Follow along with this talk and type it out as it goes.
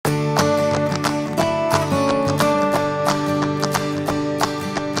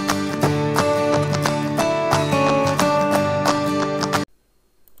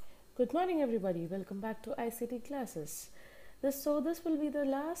morning everybody, welcome back to ICT classes. This will be the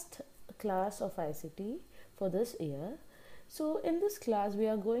last class of ICT for this year. So in this class we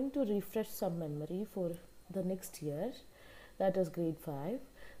are going to refresh some memory for the next year, that is grade 5.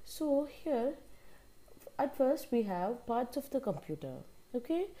 So here at first we have parts of the computer.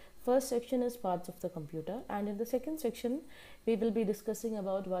 Okay, first section is parts of the computer, and in the second section we will be discussing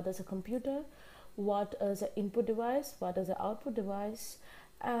about what is a computer, what is an input device, what is an output device,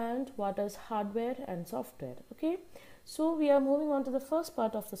 and what is hardware and software. Okay, so we are moving on to the first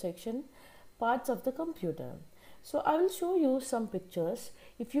part of the section, parts of the computer. So I will show you some pictures.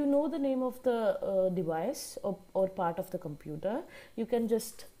 If you know the name of the device or part of the computer, you can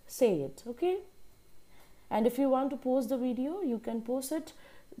just say it. Okay, and if you want to pause the video, you can pause it,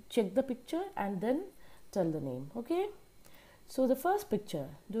 check the picture, and then tell the name. Okay, so the first picture,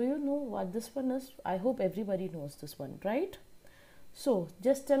 do you know what this one is? I hope everybody knows this one, right? So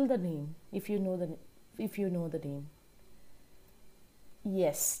just tell the name if you know the name.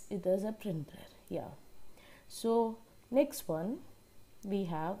 Yes, it is a printer. Yeah. So next one we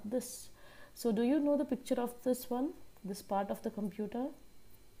have this. So do you know the picture of this one, this part of the computer?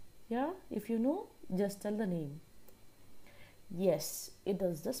 Yeah, if you know, just tell the name. Yes, it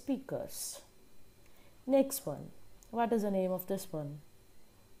is the speakers. Next one, what is the name of this one?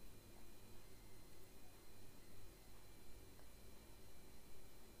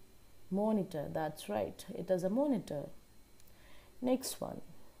 Monitor, that's right, it is a monitor. Next one,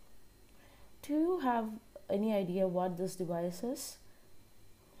 do you have any idea what this device is?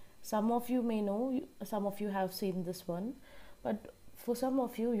 Some of you may know, some of you have seen this one, but for some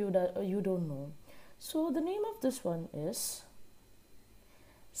of you, you don't know. So the name of this one is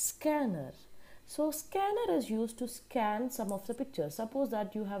scanner. So scanner is used to scan some of the pictures. Suppose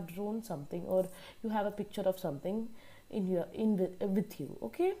that you have drawn something or you have a picture of something with you.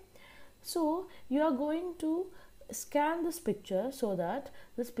 Okay, so you are going to scan this picture so that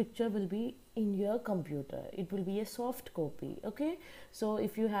this picture will be in your computer. It will be a soft copy. Okay, so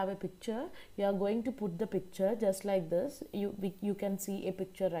if you have a picture, you are going to put the picture just like this. You can see a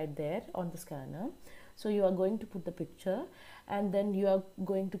picture right there on the scanner. So you are going to put the picture, and then you are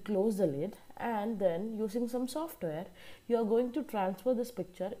going to close the lid, and then using some software you are going to transfer this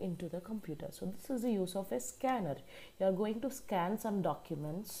picture into the computer. So this is the use of a scanner. You are going to scan some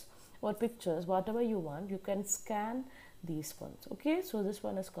documents or pictures, whatever you want, you can scan these ones. Okay, so this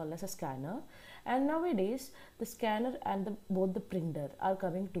one is called as a scanner, and nowadays the scanner and both the printer are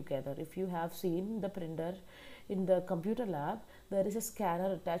coming together. If you have seen the printer in the computer lab, there is a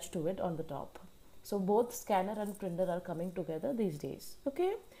scanner attached to it on the top. So both scanner and printer are coming together these days.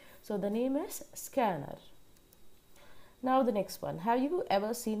 Okay, so the name is scanner. Now the next one, have you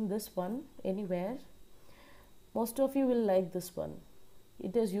ever seen this one anywhere? Most of you will like this one.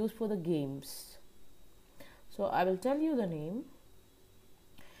 It is used for the games. So I will tell you the name.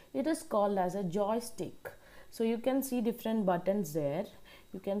 It is called as a joystick. So you can see different buttons there.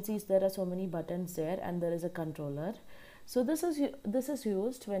 You can see there are so many buttons there, and there is a controller. So this is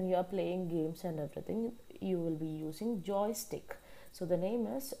used when you are playing games and everything. You will be using joystick. So the name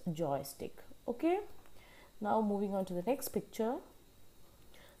is joystick. Okay. Now moving on to the next picture.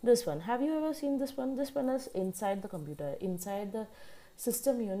 This one. Have you ever seen this one? This one is inside the computer. Inside the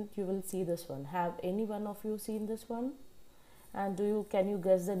system unit you will see this one. Have any one of you seen this one? And can you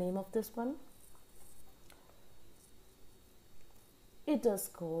guess the name of this one? It is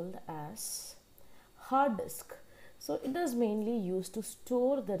called as hard disk. So it is mainly used to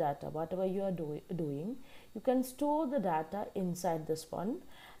store the data. Whatever you are doing, you can store the data inside this one,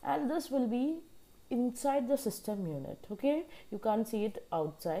 and this will be inside the system unit. Okay, you can't see it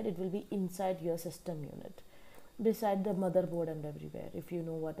outside. It will be inside your system unit, beside the motherboard and everywhere, if you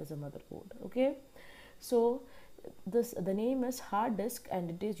know what is a motherboard. Okay, so the name is hard disk,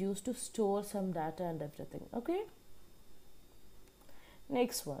 and it is used to store some data and everything. Okay,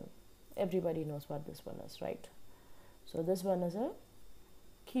 next one, everybody knows what this one is, right? So this one is a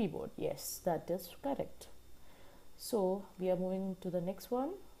keyboard. Yes, that is correct. So we are moving to the next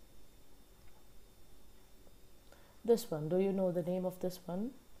one. This one, do you know the name of this one?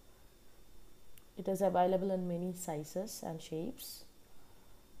 It is available in many sizes and shapes.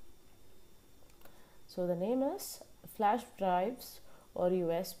 So the name is flash drives or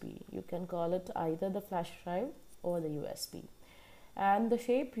USB. You can call it either the flash drive or the USB. And the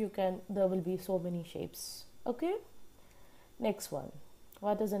shape, there will be so many shapes. Okay. Next one,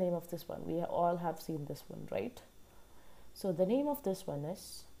 what is the name of this one? We all have seen this one, right? So the name of this one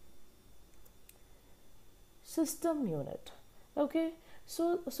is system unit. Okay,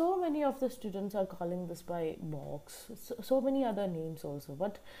 So many of the students are calling this by box, so many other names also,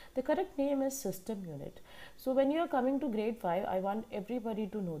 but the correct name is system unit. So when you are coming to grade 5, I want everybody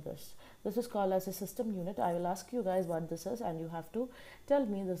to know this. This is called as a system unit. I will ask you guys what this is and you have to tell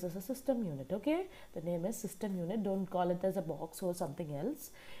me this is a system unit. Okay, the name is system unit. Don't call it as a box or something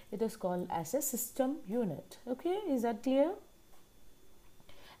else. It is called as a system unit. Okay, is that clear?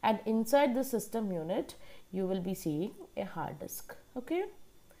 And inside the system unit you will be seeing a hard disk. Okay,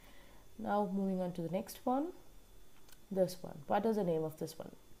 now moving on to the next one. This one, what is the name of this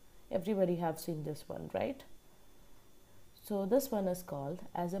one? Everybody have seen this one, right? So this one is called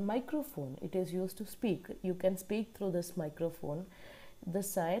as a microphone. It is used to speak. You can speak through this microphone.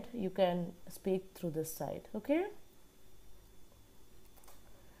 This side you can speak through this side. Okay,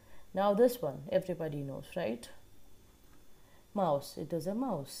 now this one everybody knows, right? Mouse. It is a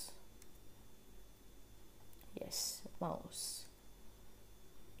mouse. Yes, mouse.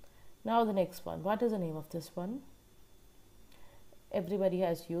 Now the next one. What is the name of this one? Everybody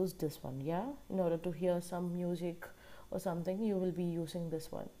has used this one, yeah? In order to hear some music or something, you will be using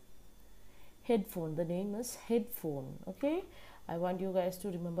this one. Headphone. The name is headphone. Okay, I want you guys to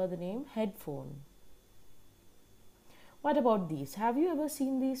remember the name headphone. What about these? Have you ever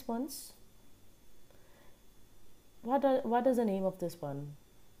seen these ones? What is the name of this one?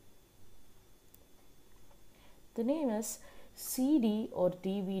 The name is CD or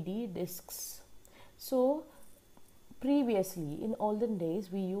DVD discs. So previously in olden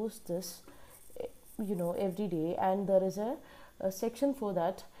days we used this, you know, every day, and there is a section for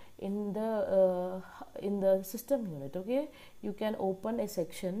that in the system unit. Okay, you can open a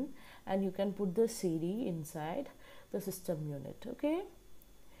section and you can put the CD inside the system unit. Okay,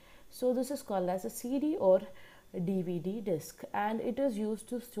 so this is called as a CD or DVD disc, and it is used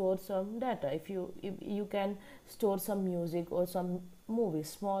to store some data. If you can store some music or some movies,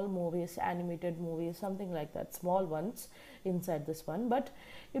 small movies, animated movies, something like that, small ones inside this one, but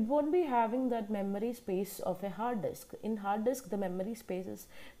it won't be having that memory space of a hard disk. In hard disk the memory space is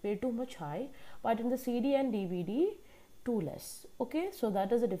way too much high, but in the CD and DVD too less. Okay, so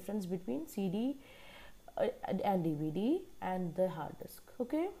that is the difference between CD and DVD and the hard disk.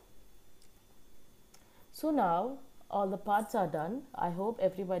 Okay, so now all the parts are done. I hope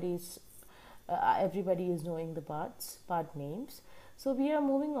everybody is knowing the part names. So we are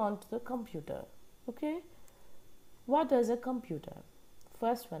moving on to the computer. Okay, what is a computer?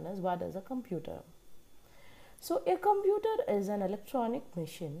 First one is, what is a computer? So a computer is an electronic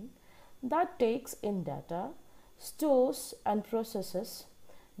machine that takes in data, stores and processes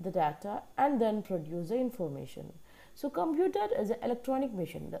the data, and then produce the information. So computer is an electronic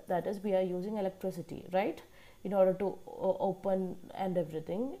machine, that is we are using electricity, right? In order to open and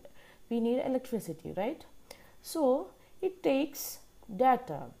everything we need electricity, right? So it takes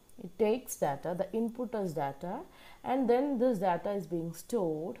data, the input is data, and then this data is being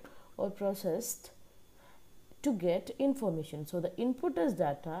stored or processed to get information. So the input is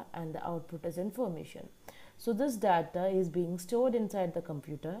data and the output is information. So this data is being stored inside the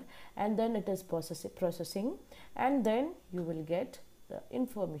computer, and then it is processing, and then you will get the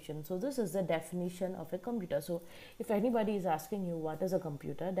information. So this is the definition of a computer. So if anybody is asking you what is a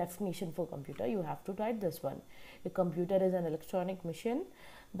computer, definition for computer, you have to write this one. A computer is an electronic machine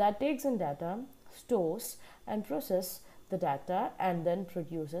that takes in data, stores and processes the data, and then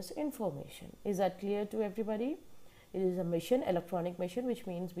produces information. Is that clear to everybody? It is a machine, electronic machine, which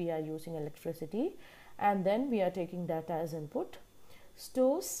means we are using electricity, and then we are taking data as input,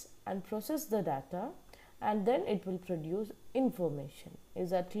 stores and process the data, and then it will produce information.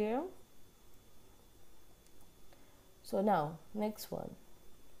 Is that clear? So now next one,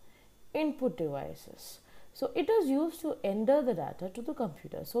 input devices. So it is used to enter the data to the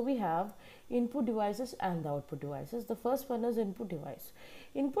computer. So we have input devices and the output devices. The first one is input device.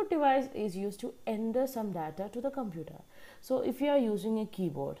 Input device is used to enter some data to the computer. So if you are using a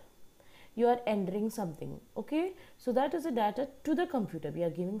keyboard, you are entering something. Okay, so that is the data to the computer. We are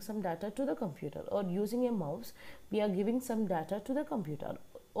giving some data to the computer. Or using a mouse, we are giving some data to the computer,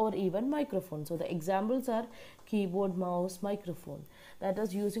 or even microphone. So the examples are keyboard, mouse, microphone. That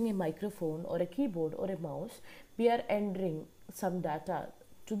is, using a microphone or a keyboard or a mouse, we are entering some data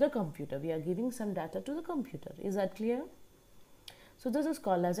to the computer. We are giving some data to the computer. Is that clear? So this is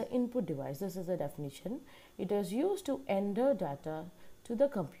called as an input device. This is the definition. It is used to enter data to the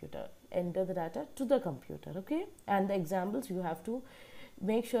computer. Enter the data to the computer. Okay, and the examples, you have to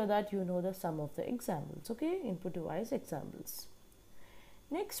make sure that you know the sum of the examples. Okay, input device examples.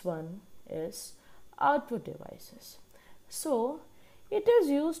 Next one is output devices. So it is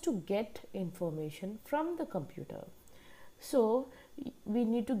used to get information from the computer. So we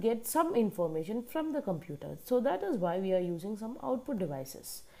need to get some information from the computer. So that is why we are using some output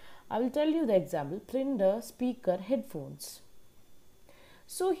devices. I will tell you the example: printer, speaker, headphones.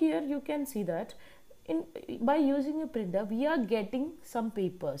 So here you can see that by using a printer we are getting some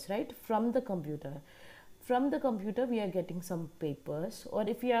papers, right, from the computer. From the computer we are getting some papers, or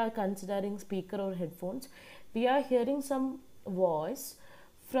if we are considering speaker or headphones, we are hearing some voice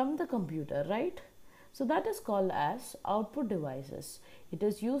from the computer, right? So that is called as output devices. It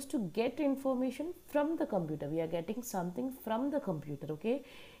is used to get information from the computer. We are getting something from the computer, okay?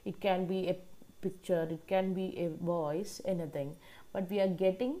 It can be a picture, it can be a voice, anything, but we are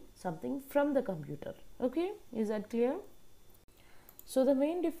getting something from the computer, okay? Is that clear? So the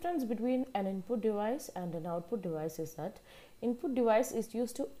main difference between an input device and an output device is that input device is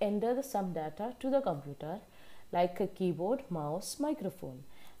used to enter some data to the computer, like a keyboard, mouse, microphone,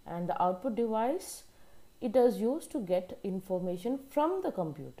 and the output device, it is used to get information from the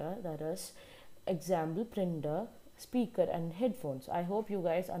computer, that is example printer, speaker and headphones. I hope you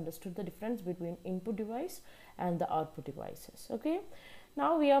guys understood the difference between input device and the output devices, okay?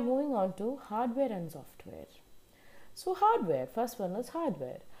 Now we are moving on to hardware and software. So hardware, first one is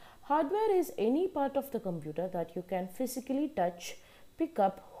hardware. Hardware is any part of the computer that you can physically touch, pick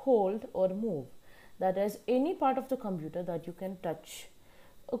up, hold or move. That is any part of the computer that you can touch,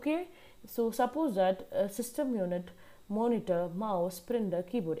 okay? So suppose that a system unit, monitor, mouse, printer,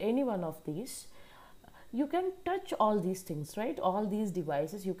 keyboard, any one of these, you can touch all these things, right? All these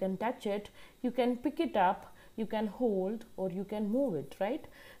devices, you can touch it, you can pick it up, you can hold or you can move it, right?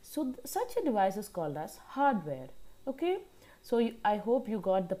 So such a device is called as hardware, okay? So I hope you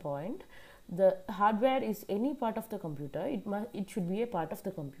got the point. The hardware is any part of the computer, it should be a part of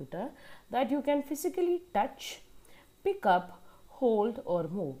the computer that you can physically touch, pick up, hold or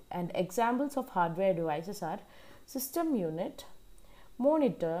move. And examples of hardware devices are system unit,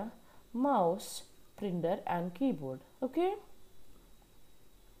 monitor, mouse, printer and keyboard, okay?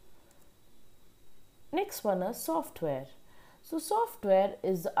 Next one is software. So software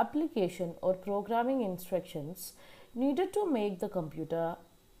is the application or programming instructions needed to make the computer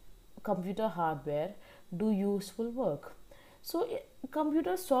hardware do useful work. So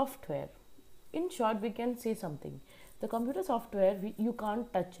computer software, in short we can say something. The computer software, you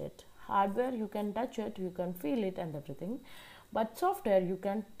can't touch it. Hardware you can touch it, you can feel it and everything, but software you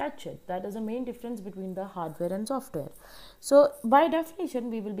can touch it. That is the main difference between the hardware and software. So by definition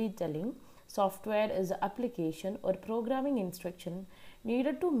we will be telling software is the application or programming instruction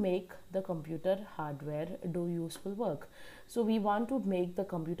needed to make the computer hardware do useful work. So we want to make the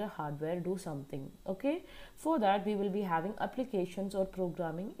computer hardware do something, okay? For that we will be having applications or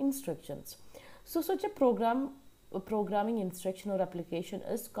programming instructions. So such a programming instruction or application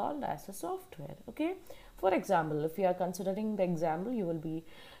is called as a software, okay? For example, if you are considering the example, you will be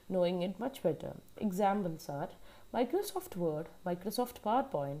knowing it much better. Examples are Microsoft Word, Microsoft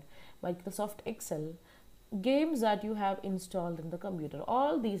PowerPoint, Microsoft Excel, games that you have installed in the computer.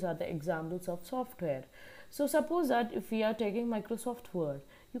 All these are the examples of software. So suppose that if we are taking Microsoft Word,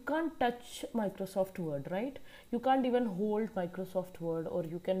 you can't touch Microsoft Word, right? You can't even hold Microsoft Word, or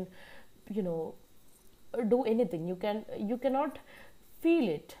you can, you know, do anything. You cannot feel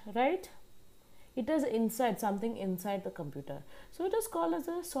it, right? It is inside, something inside the computer. So it is called as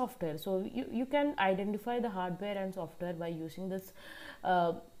a software. So you can identify the hardware and software by using this,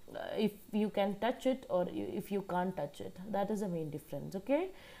 if you can touch it or if you can't touch it. That is the main difference,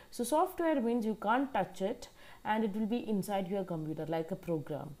 okay? So software means you can't touch it and it will be inside your computer like a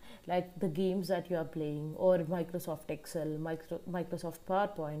program, like the games that you are playing, or Microsoft Excel, Microsoft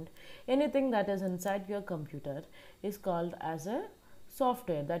PowerPoint. Anything that is inside your computer is called as a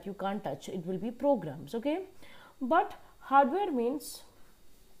software that you can't touch. It will be programs, okay? But hardware means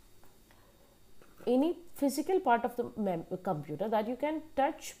any physical part of the computer that you can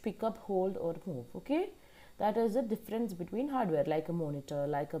touch, pick up, hold or move, okay? That is the difference between hardware, like a monitor,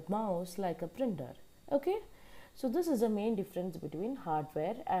 like a mouse, like a printer, okay? So this is the main difference between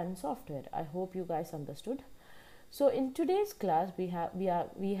hardware and software. I hope you guys understood. So in today's class we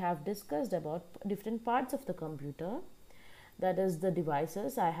have discussed about different parts of the computer. That is the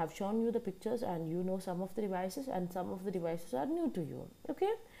devices. I have shown you the pictures and you know some of the devices, and some of the devices are new to you,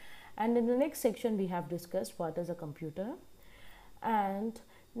 okay? And in the next section we have discussed what is a computer, and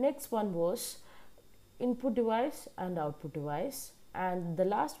next one was input device and output device, and the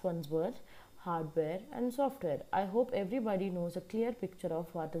last ones were hardware and software. I hope everybody knows a clear picture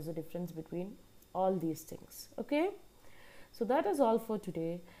of what is the difference between all these things, okay? So that is all for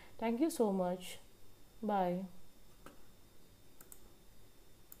today. Thank you so much. Bye.